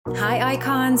Hi,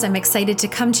 icons. I'm excited to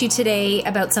come to you today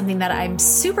about something that I'm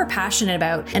super passionate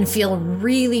about and feel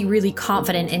really, really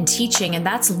confident in teaching, and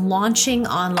that's launching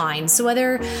online. So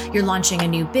whether you're launching a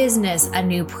new business, a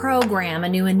new program, a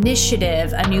new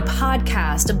initiative, a new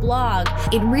podcast, a blog,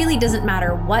 it really doesn't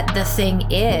matter what the thing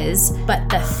is, but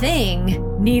the thing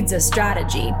needs a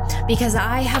strategy, because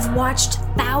I have watched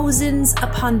thousands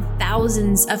upon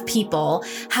thousands of people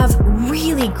have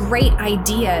really great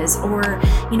ideas or,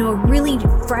 a really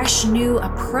fresh new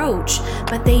approach,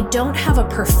 but they don't have a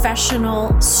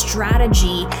professional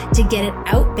strategy to get it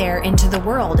out there into the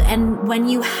world. And when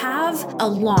you have a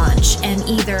launch and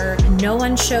either no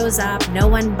one shows up, no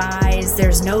one buys,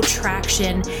 there's no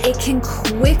traction, it can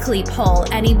quickly pull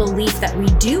any belief that we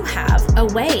do have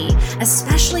away,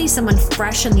 especially someone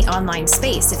fresh in the online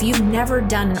space. If you've never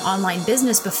done an online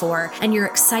business before and you're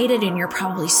excited and you're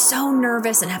probably so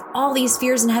nervous and have all these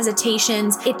fears and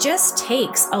hesitations, it just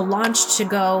takes a launch to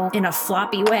go in a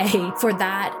floppy way for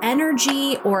that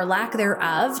energy or lack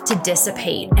thereof to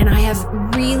dissipate. And I have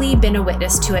really been a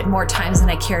witness to it more times than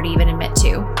I care to even admit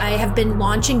to. I have been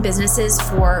launching businesses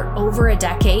for over a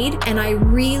decade, and I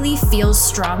really feel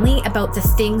strongly about the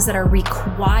things that are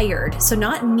required. So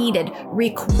not needed,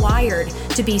 required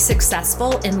to be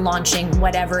successful in launching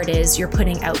whatever it is you're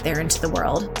putting out there into the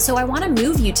world. So I want to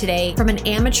move you today from an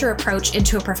amateur approach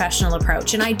into a professional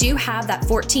approach. And I do have that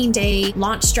 14-day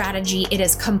launch strategy. It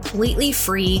is completely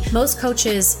free. Most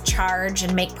coaches charge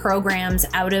and make programs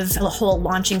out of the whole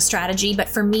launching strategy. But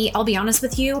for me, I'll be honest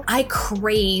with you, I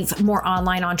crave more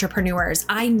online entrepreneurs.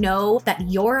 I know that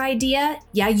your idea,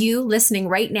 you listening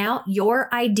right now,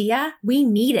 your idea, we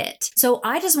need it. So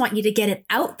I just want you to get it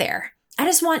out there. I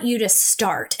just want you to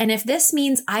start. And if this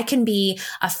means I can be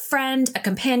a friend, a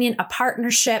companion, a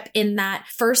partnership in that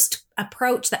first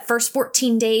approach, that first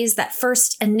 14 days, that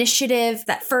first initiative,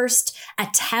 that first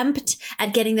attempt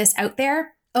at getting this out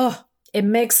there, it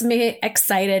makes me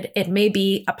excited. It may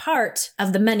be a part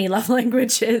of the many love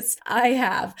languages I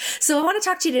have. So I want to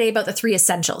talk to you today about the 3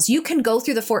 essentials. You can go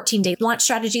through the 14-day launch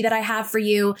strategy that I have for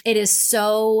you. It is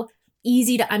so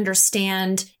easy to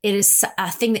understand. It is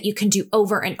a thing that you can do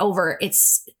over and over.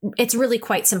 It's really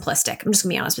quite simplistic. I'm just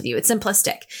gonna be honest with you. It's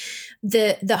simplistic.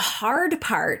 The hard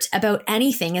part about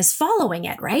anything is following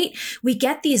it, right? We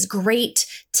get these great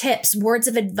tips, words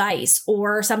of advice,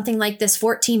 or something like this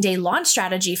 14-day launch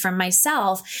strategy from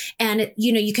myself. And,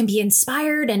 you can be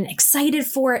inspired and excited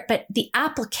for it, but the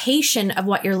application of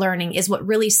what you're learning is what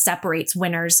really separates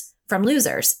winners from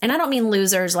losers. And I don't mean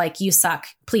losers like you suck.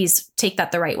 Please take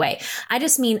that the right way. I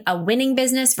just mean a winning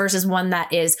business versus one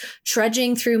that is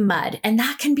trudging through mud. And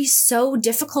that can be so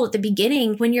difficult at the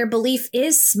beginning when your belief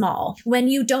is small, when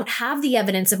you don't have the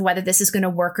evidence of whether this is going to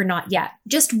work or not yet.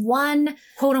 Just one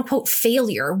quote unquote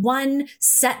failure, one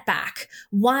setback,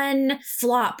 one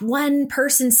flop, one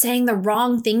person saying the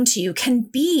wrong thing to you can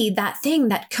be that thing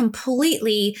that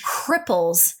completely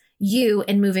cripples you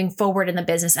in moving forward in the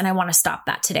business. And I want to stop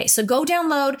that today. So go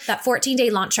download that 14-day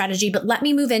launch strategy, but let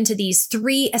me move into these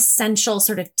 3 essential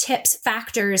sort of tips,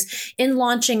 factors in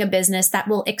launching a business that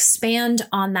will expand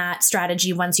on that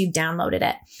strategy once you've downloaded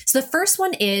it. So the first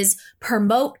one is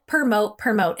promote, promote,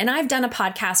 promote. And I've done a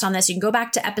podcast on this. You can go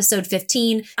back to episode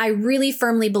 15. I really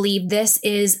firmly believe this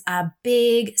is a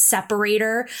big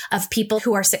separator of people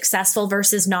who are successful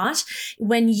versus not.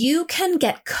 When you can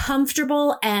get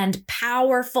comfortable and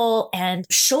powerful and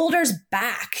shoulders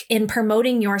back in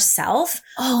promoting yourself,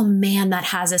 oh man, that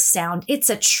has a sound. It's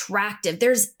attractive.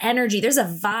 There's energy. There's a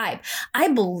vibe. I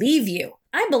believe you.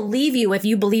 I believe you if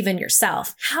you believe in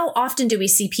yourself. How often do we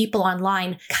see people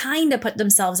online kind of put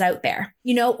themselves out there,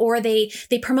 or they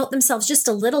promote themselves just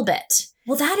a little bit?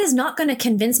 Well, that is not going to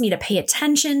convince me to pay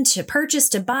attention, to purchase,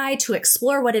 to buy, to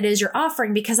explore what it is you're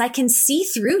offering, because I can see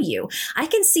through you. I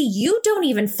can see you don't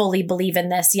even fully believe in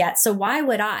this yet. So why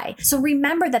would I? So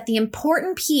remember that the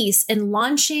important piece in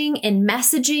launching, in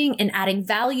messaging, and adding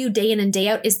value day in and day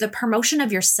out is the promotion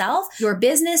of yourself, your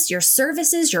business, your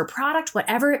services, your product,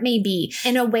 whatever it may be,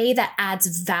 in a way that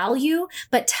adds value,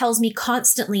 but tells me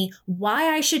constantly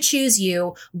why I should choose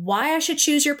you, why I should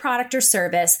choose your product or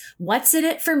service, what's in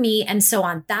it for me, and so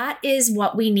on. That is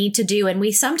what we need to do. And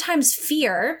we sometimes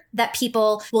fear that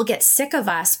people will get sick of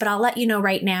us, but I'll let you know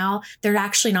right now, they're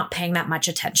actually not paying that much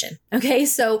attention. Okay.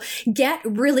 So get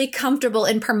really comfortable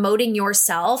in promoting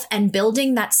yourself and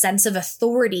building that sense of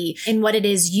authority in what it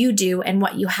is you do and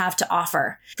what you have to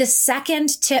offer. The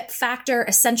second tip, factor,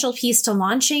 essential piece to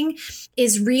launching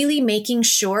is really making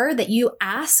sure that you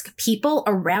ask people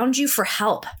around you for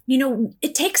help.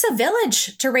 It takes a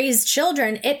village to raise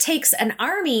children. It takes an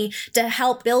army to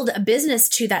help build a business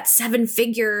to that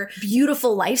 7-figure,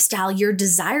 beautiful lifestyle you're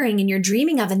desiring and you're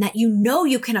dreaming of, and that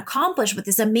you can accomplish with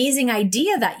this amazing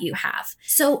idea that you have.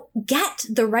 So get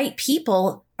the right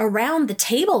people around the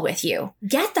table with you.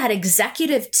 Get that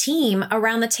executive team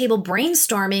around the table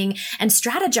brainstorming and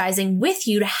strategizing with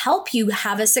you to help you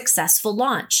have a successful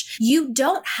launch. You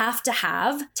don't have to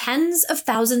have tens of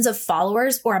thousands of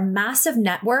followers or a massive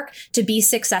network to be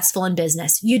successful in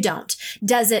business. You don't.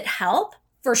 Does it help?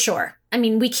 For sure. I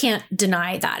mean, we can't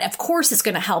deny that. Of course, it's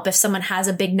going to help if someone has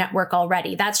a big network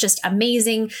already. That's just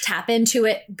amazing. Tap into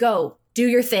it. Go. Do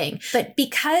your thing. But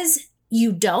because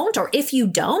you don't, or if you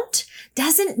don't,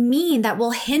 doesn't mean that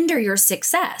will hinder your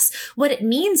success. What it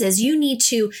means is you need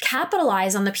to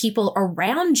capitalize on the people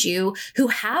around you who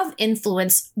have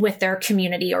influence with their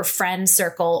community or friend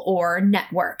circle or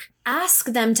network. Ask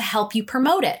them to help you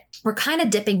promote it. We're kind of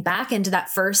dipping back into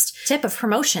that first tip of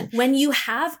promotion. When you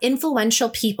have influential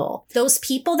people, those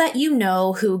people that you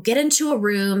know who get into a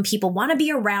room, people want to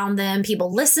be around them,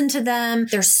 people listen to them,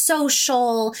 they're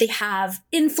social, they have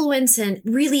influence and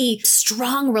really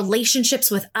strong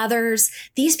relationships with others.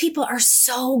 These people are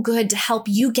so good to help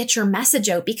you get your message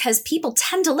out because people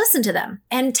tend to listen to them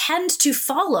and tend to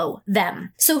follow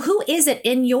them. So who is it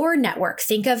in your network?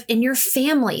 Think of in your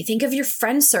family, think of your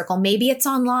friend circle. Maybe it's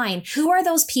online. Who are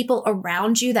those people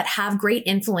around you that have great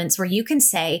influence where you can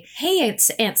say, hey, it's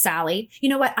Aunt Sally, you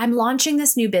know what? I'm launching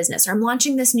this new business or I'm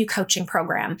launching this new coaching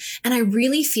program. And I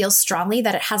really feel strongly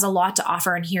that it has a lot to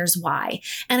offer. And here's why.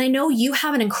 And I know you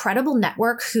have an incredible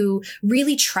network who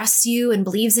really trusts you and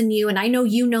believes in you. And I know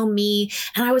you know me.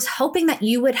 And I was hoping that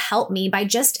you would help me by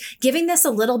just giving this a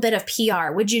little bit of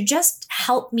PR. Would you just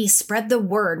help me spread the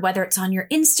word, whether it's on your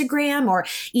Instagram or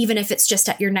even if it's just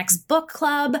at your next book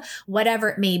club, whatever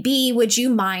it may be? Would you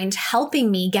mind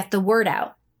helping me get the word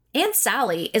out? Aunt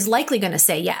Sally is likely going to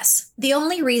say yes. The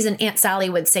only reason Aunt Sally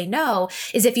would say no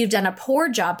is if you've done a poor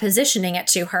job positioning it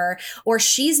to her, or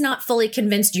she's not fully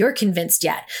convinced you're convinced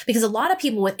yet. Because a lot of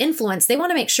people with influence, they want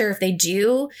to make sure if they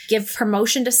do give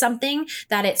promotion to something,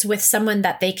 that it's with someone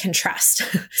that they can trust.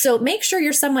 So make sure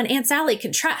you're someone Aunt Sally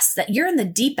can trust, that you're in the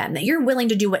deep end, that you're willing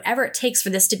to do whatever it takes for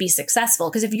this to be successful.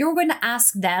 Because if you're going to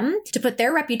ask them to put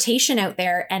their reputation out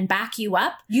there and back you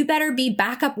up, you better be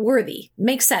backup worthy.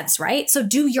 Makes sense, right? So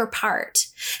do your part.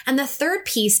 And the third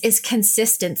piece is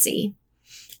consistency.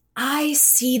 I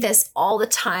see this all the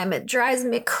time. It drives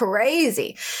me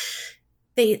crazy.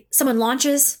 Someone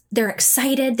launches, they're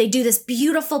excited. They do this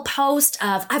beautiful post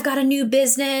of, I've got a new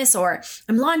business, or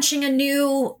I'm launching a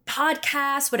new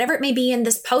podcast, whatever it may be. And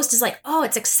this post is like, oh,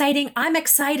 it's exciting. I'm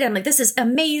excited. I'm like, this is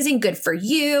amazing. Good for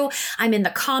you. I'm in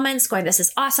the comments going, this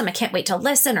is awesome. I can't wait to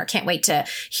listen or can't wait to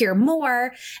hear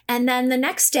more. And then the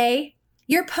next day,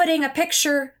 you're putting a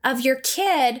picture of your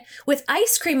kid with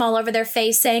ice cream all over their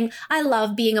face saying, I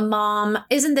love being a mom.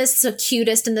 Isn't this the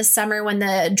cutest in the summer when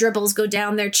the dribbles go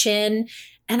down their chin?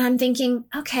 And I'm thinking,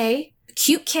 okay,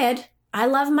 cute kid. I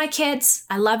love my kids.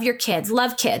 I love your kids.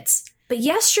 Love kids. But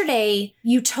yesterday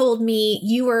you told me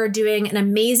you were doing an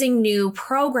amazing new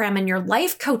program in your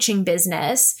life coaching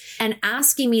business and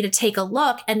asking me to take a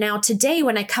look. And now today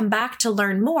when I come back to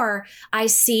learn more, I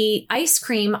see ice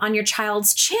cream on your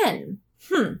child's chin.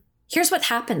 Here's what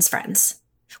happens, friends.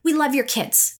 We love your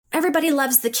kids. Everybody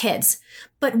loves the kids.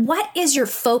 But what is your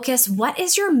focus? What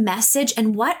is your message?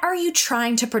 And what are you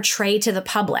trying to portray to the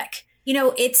public? You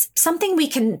know, it's something we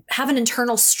can have an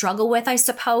internal struggle with, I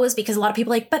suppose, because a lot of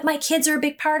people are like, but my kids are a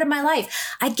big part of my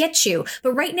life. I get you.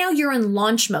 But right now you're in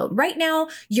launch mode. Right now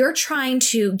you're trying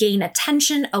to gain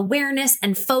attention, awareness,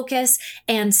 and focus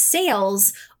and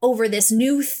sales over this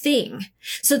new thing.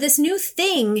 So this new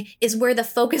thing is where the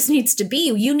focus needs to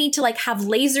be. You need to have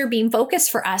laser beam focus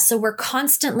for us. So we're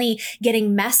constantly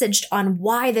getting messaged on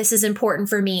why this is important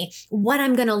for me, what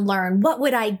I'm going to learn, what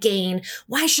would I gain?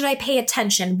 Why should I pay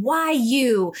attention? Why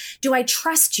you? Do I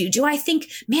trust you? Do I think,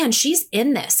 man, she's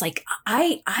in this?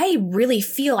 I really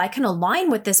feel I can align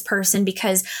with this person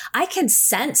because I can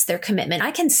sense their commitment.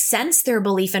 I can sense their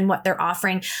belief in what they're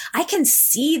offering. I can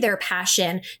see their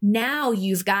passion. Now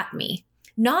you've got me.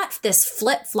 Not this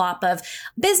flip-flop of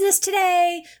business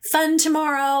today, fun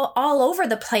tomorrow, all over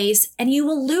the place, and you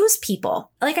will lose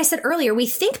people. Like I said earlier, we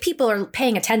think people are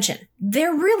paying attention.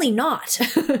 They're really not.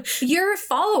 Your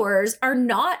followers are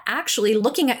not actually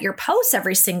looking at your posts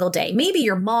every single day. Maybe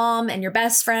your mom and your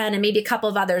best friend and maybe a couple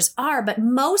of others are, but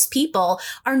most people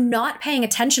are not paying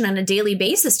attention on a daily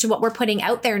basis to what we're putting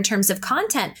out there in terms of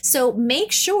content. So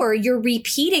make sure you're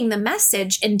repeating the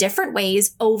message in different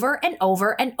ways over and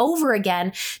over and over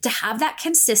again to have that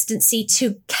consistency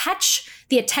to catch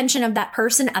the attention of that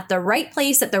person at the right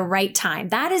place at the right time.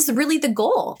 That is really the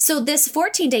goal. So this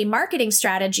 14-day marketing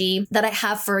strategy that I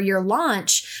have for your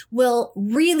launch will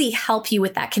really help you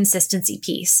with that consistency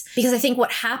piece. Because I think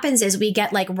what happens is we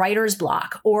get like writer's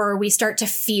block, or we start to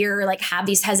fear, like have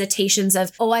these hesitations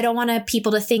of, oh, I don't want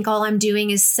people to think all I'm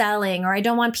doing is selling, or I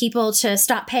don't want people to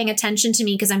stop paying attention to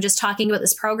me because I'm just talking about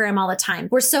this program all the time.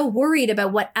 We're so worried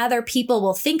about what other people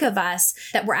will think of us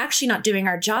that we're actually not doing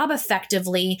our job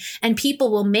effectively. And people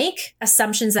will make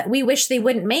assumptions that we wish they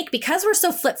wouldn't make because we're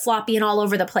so flip-floppy and all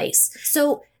over the place.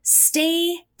 So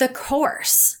stay the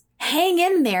course. Hang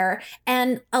in there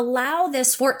and allow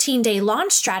this 14-day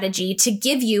launch strategy to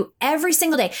give you every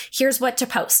single day. Here's what to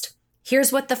post.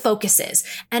 Here's what the focus is,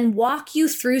 and walk you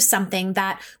through something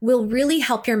that will really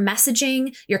help your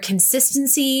messaging, your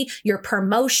consistency, your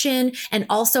promotion, and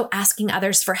also asking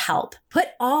others for help. Put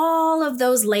all of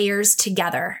those layers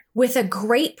together with a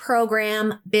great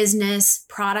program, business,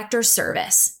 product, or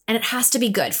service. And it has to be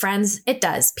good, friends. It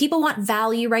does. People want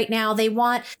value right now. They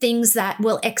want things that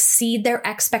will exceed their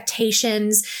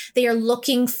expectations. They are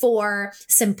looking for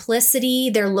simplicity.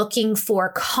 They're looking for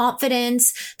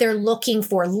confidence. They're looking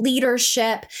for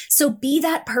leadership. So be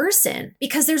that person,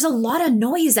 because there's a lot of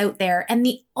noise out there. And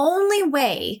the only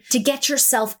way to get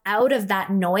yourself out of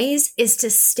that noise is to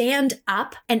stand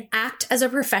up and act as a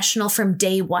professional from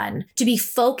day one, to be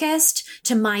focused,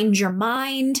 to mind your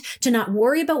mind, to not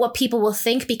worry about what people will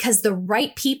think, because the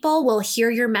right people will hear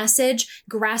your message,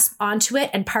 grasp onto it,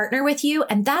 and partner with you.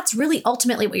 And that's really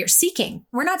ultimately what you're seeking.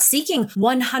 We're not seeking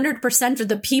 100% of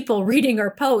the people reading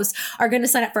our posts are going to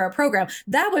sign up for our program.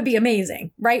 That would be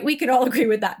amazing, right? We could all agree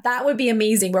with that. That would be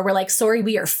amazing, where we're like, sorry,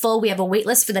 we are full. We have a wait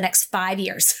list for the next 5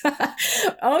 years.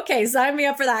 Okay, sign me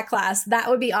up for that class. That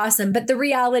would be awesome. But the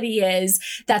reality is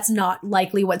that's not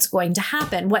likely what's going to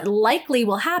happen. What likely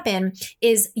will happen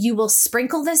is you will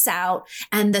sprinkle this out,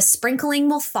 and the sprinkling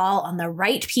will fall on the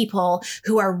right people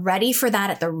who are ready for that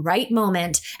at the right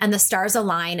moment, and the stars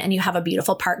align and you have a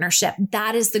beautiful partnership.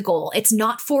 That is the goal. It's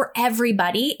not for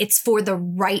everybody. It's for the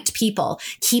right people.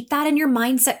 Keep that in your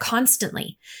mindset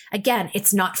constantly. Again,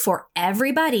 it's not for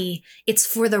everybody. It's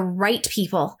for the right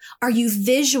people. Are you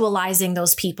visualizing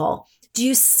those people? Do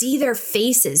you see their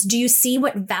faces? Do you see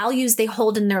what values they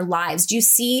hold in their lives? Do you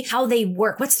see how they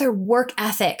work? What's their work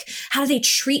ethic? How do they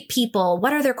treat people?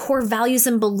 What are their core values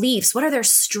and beliefs? What are their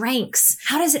strengths?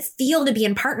 How does it feel to be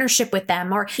in partnership with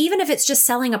them? Or even if it's just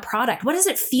selling a product, what does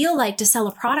it feel like to sell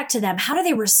a product to them? How do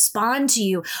they respond to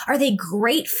you? Are they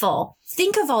grateful?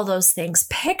 Think of all those things,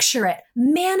 picture it,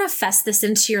 manifest this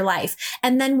into your life.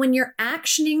 And then when you're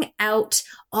actioning out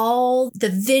all the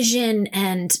vision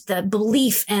and the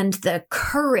belief and the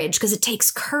courage, because it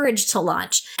takes courage to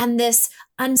launch, and this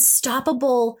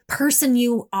unstoppable person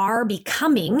you are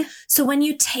becoming. So when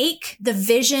you take the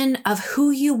vision of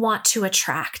who you want to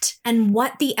attract and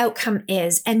what the outcome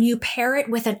is, and you pair it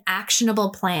with an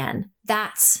actionable plan,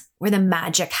 that's where the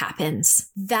magic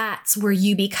happens. That's where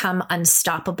you become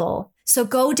unstoppable. So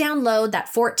go download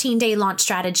that 14-day launch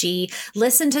strategy.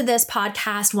 Listen to this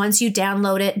podcast once you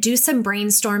download it. Do some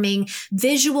brainstorming.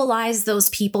 Visualize those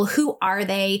people. Who are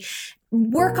they?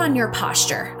 Work on your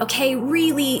posture, okay?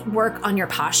 Really work on your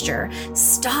posture.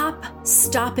 Stop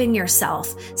stopping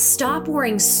yourself. Stop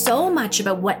worrying so much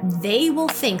about what they will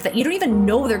think that you don't even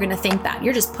know they're going to think that.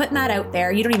 You're just putting that out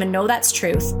there. You don't even know that's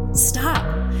truth. Stop.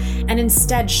 And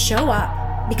instead show up,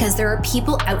 because there are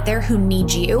people out there who need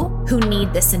you, who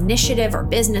need this initiative or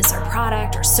business or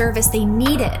product or service. They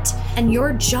need it. And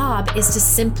your job is to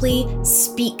simply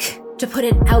speak, to put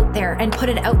it out there, and put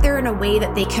it out there in a way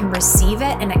that they can receive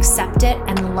it and accept it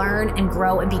and learn and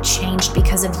grow and be changed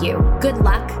because of you. Good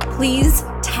luck. Please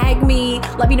tag me.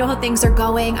 Let me know how things are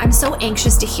going. I'm so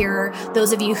anxious to hear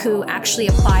those of you who actually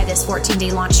apply this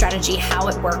 14-day launch strategy, how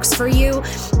it works for you.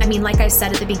 I mean, like I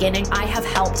said at the beginning, I have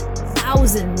helped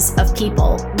thousands of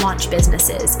people launch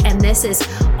businesses. And this is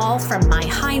all from my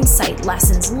hindsight,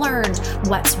 lessons learned,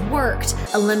 what's worked,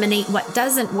 eliminate what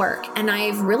doesn't work. And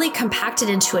I've really compacted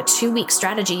into a 2-week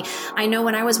strategy. I know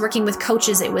when I was working with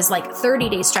coaches, it was like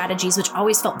 30-day strategies, which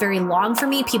always felt very long for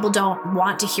me. People don't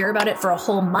want to hear about it for a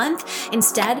whole month.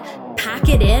 Instead, pack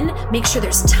it in, make sure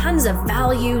there's tons of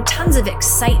value, tons of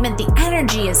excitement, the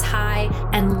energy is high,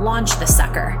 and launch the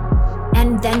sucker.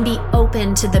 and then be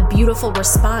open to the beautiful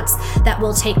response that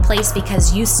will take place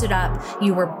because you stood up,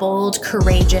 you were bold,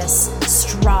 courageous,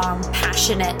 strong,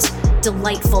 passionate,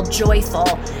 delightful, joyful,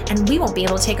 and we won't be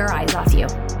able to take our eyes off you.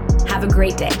 Have a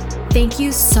great day. Thank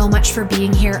you so much for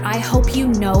being here. I hope you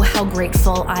know how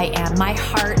grateful I am. My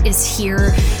heart is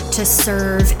here to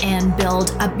serve and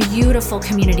build a beautiful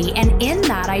community. And in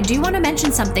that, I do want to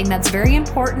mention something that's very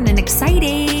important and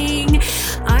exciting.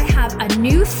 I have a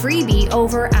new freebie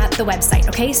over at the website.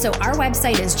 Okay, so our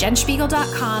website is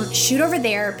jenspiegel.com. Shoot over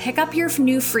there, pick up your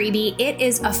new freebie. It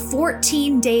is a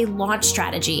 14-day launch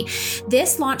strategy.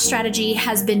 This launch strategy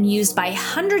has been used by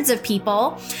hundreds of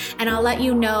people, and I'll let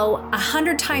you know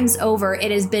 100 times over,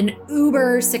 it has been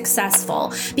uber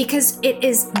successful because it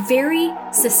is very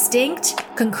succinct,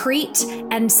 concrete,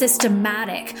 and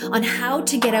systematic on how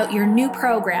to get out your new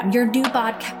program, your new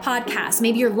podcast.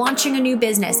 Maybe you're launching a new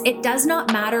business. It does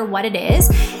not matter what it is.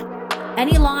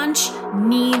 Any launch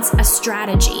needs a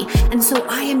strategy. And so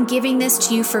I am giving this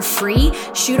to you for free.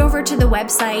 Shoot over to the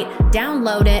website,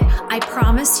 download it. I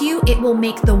promise you it will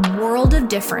make the world of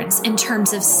difference in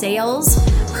terms of sales,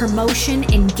 promotion,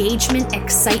 engagement,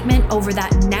 excitement over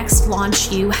that next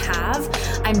launch you have.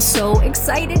 I'm so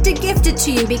excited to gift it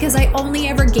to you because I only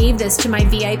ever gave this to my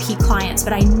VIP clients,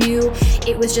 but I knew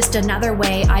it was just another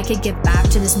way I could give back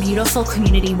to this beautiful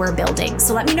community we're building.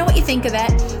 So let me know what you think of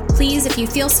it. Please, if you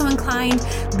feel so inclined,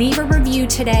 leave a review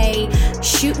today,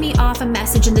 shoot me off a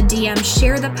message in the DM,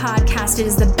 share the podcast. It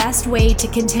is the best way to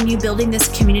continue building this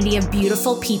community of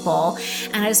beautiful people.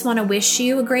 And I just want to wish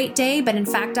you a great day. But in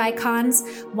fact, icons,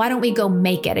 why don't we go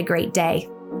make it a great day?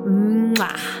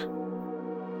 Mwah.